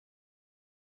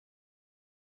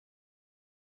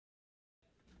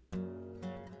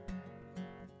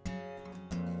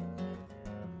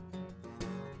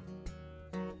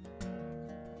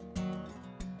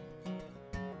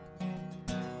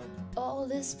All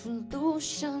this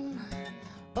pollution,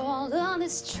 all of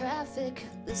this traffic,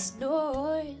 this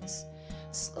noise,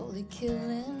 slowly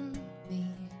killing me.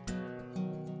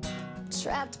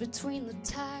 Trapped between the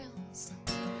tiles,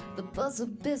 the buzz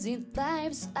of busy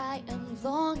lives, I am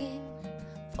longing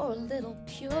for a little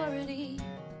purity.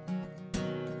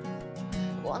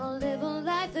 Wanna live a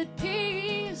life at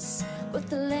peace with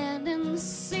the land and the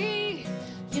sea.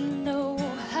 You know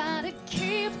how to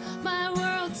keep my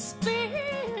world spinning.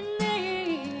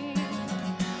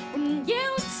 When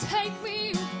you take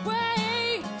me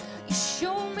away, you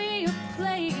show me a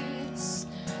place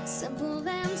simple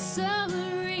and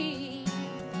serene.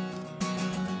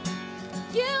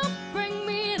 You bring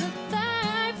me to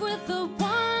life with the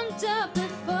wonder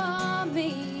before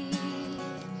me.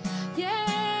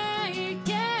 Yeah,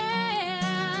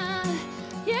 yeah.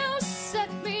 You set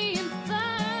me in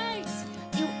flight.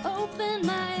 You open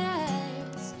my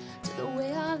eyes to the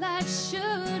way our life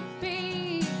should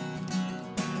be.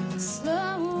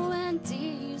 Slow and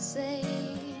easy,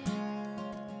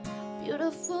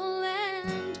 beautiful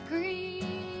and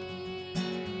green,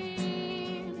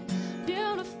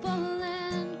 beautiful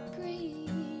and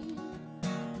green.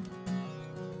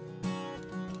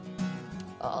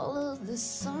 All of this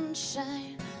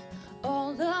sunshine,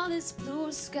 all of this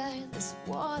blue sky, this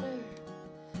water,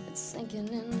 it's sinking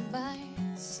in my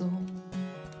soul.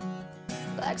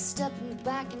 Like stepping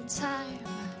back in time,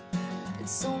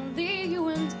 it's only you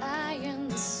and I in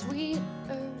the sweet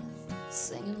earth,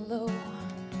 singing low,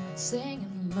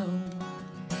 singing low.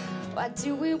 Why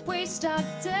do we waste our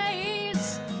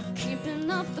days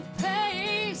keeping up the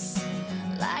pace?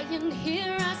 Lying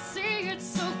here, I see it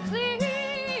so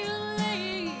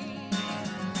clearly.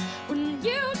 When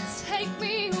you take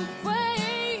me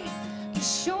away, you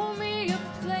show me a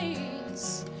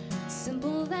place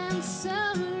simple and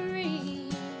serene.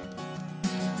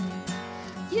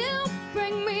 You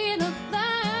bring me to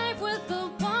life with the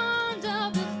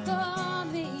wonder before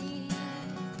me.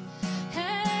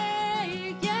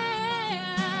 Hey,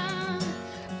 yeah.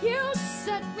 You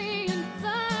set me in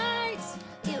flight.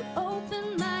 You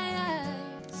open my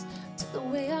eyes to the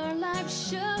way our life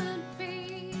should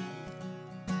be.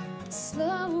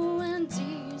 Slow and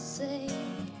easy,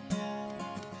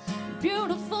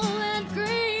 beautiful and green.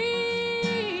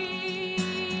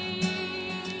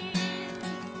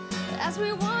 As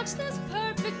we watch this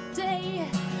perfect day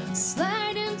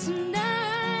slide into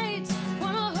night,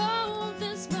 wanna hold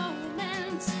this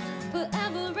moment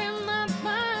forever in my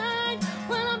mind.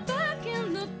 When I'm back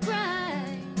in the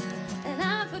grind and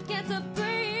I forget to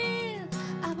breathe,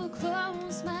 I will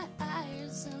close my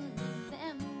eyes and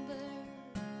remember.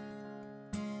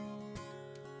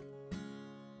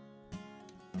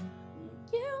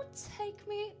 You take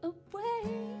me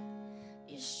away,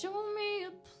 you show me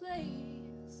a place.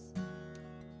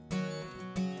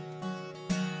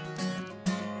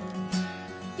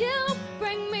 You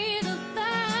bring me to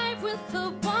life with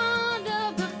the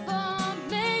wonder before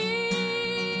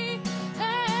me.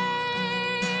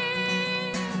 Hey,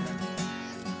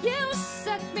 you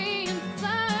set me in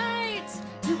flight.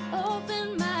 You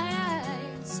open my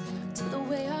eyes to the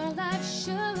way our life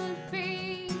should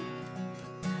be.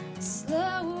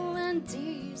 Slow and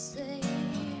easy,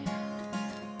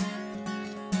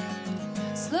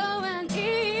 slow and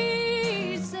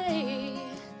easy,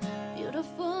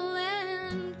 beautiful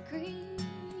and green,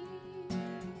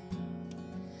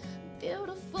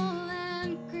 beautiful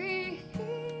and green.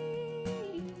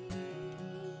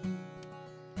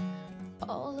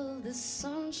 All of this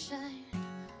sunshine,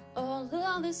 all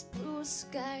of this blue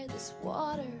sky, this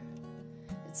water,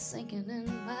 it's sinking in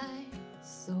my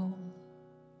soul.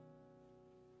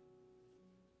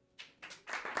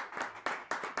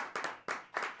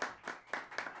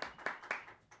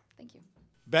 Thank you.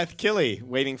 Beth Kille,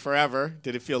 Waiting Forever.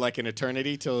 Did it feel like an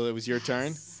eternity till it was your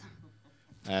turn?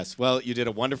 Yes. Well, you did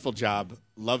a wonderful job.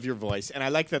 Love your voice. And I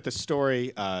like that the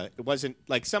story, it wasn't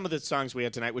like some of the songs we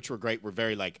had tonight, which were great, were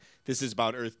very like, this is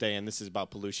about Earth Day and this is about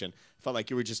pollution. Felt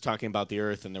like you were just talking about the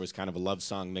earth and there was kind of a love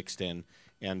song mixed in.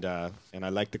 And I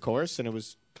liked the chorus and it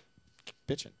was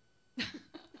pitching.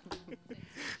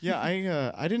 Yeah,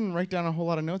 I didn't write down a whole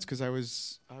lot of notes because I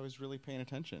was really paying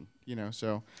attention, you know.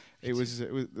 So it was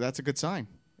that's a good sign.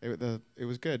 It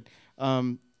was good.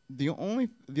 The only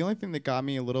thing that got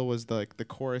me a little was the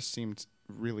chorus seemed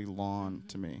really long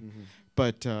to me,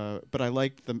 but I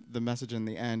liked the message in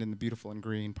the end and the beautiful and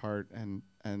green part, and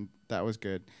that was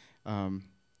good.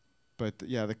 But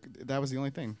yeah, that was the only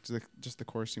thing. Just the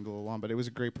chorus seemed a little long, but it was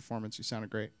a great performance. You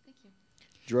sounded great. Thank you.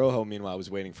 Droho, meanwhile,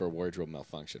 was waiting for a wardrobe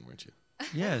malfunction, weren't you?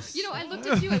 Yes. You know, I looked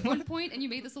at you at one point and you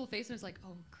made this little face and I was like,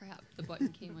 oh crap, the button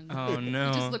came on. Oh, no.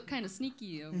 You just look kind of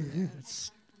sneaky over there.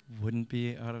 Wouldn't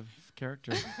be out of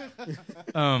character.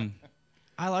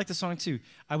 I like the song too.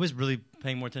 I was really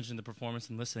paying more attention to the performance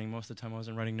and listening. Most of the time I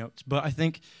wasn't writing notes. But I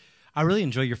think I really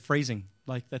enjoy your phrasing.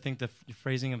 Like, I think the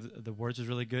phrasing of the words was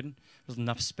really good. There's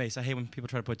enough space. I hate when people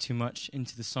try to put too much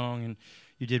into the song, and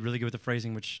you did really good with the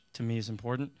phrasing, which to me is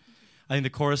important. I think the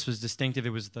chorus was distinctive. It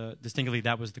was distinctively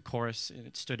that was the chorus, and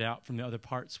it stood out from the other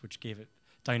parts, which gave it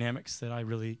dynamics that I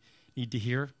really need to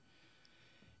hear.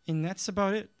 And that's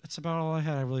about it. That's about all I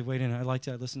had. I really weighed in. I liked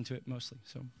it. I listened to it mostly.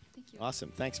 So, Thank you.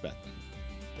 Awesome. Thanks, Beth.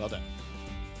 Well done.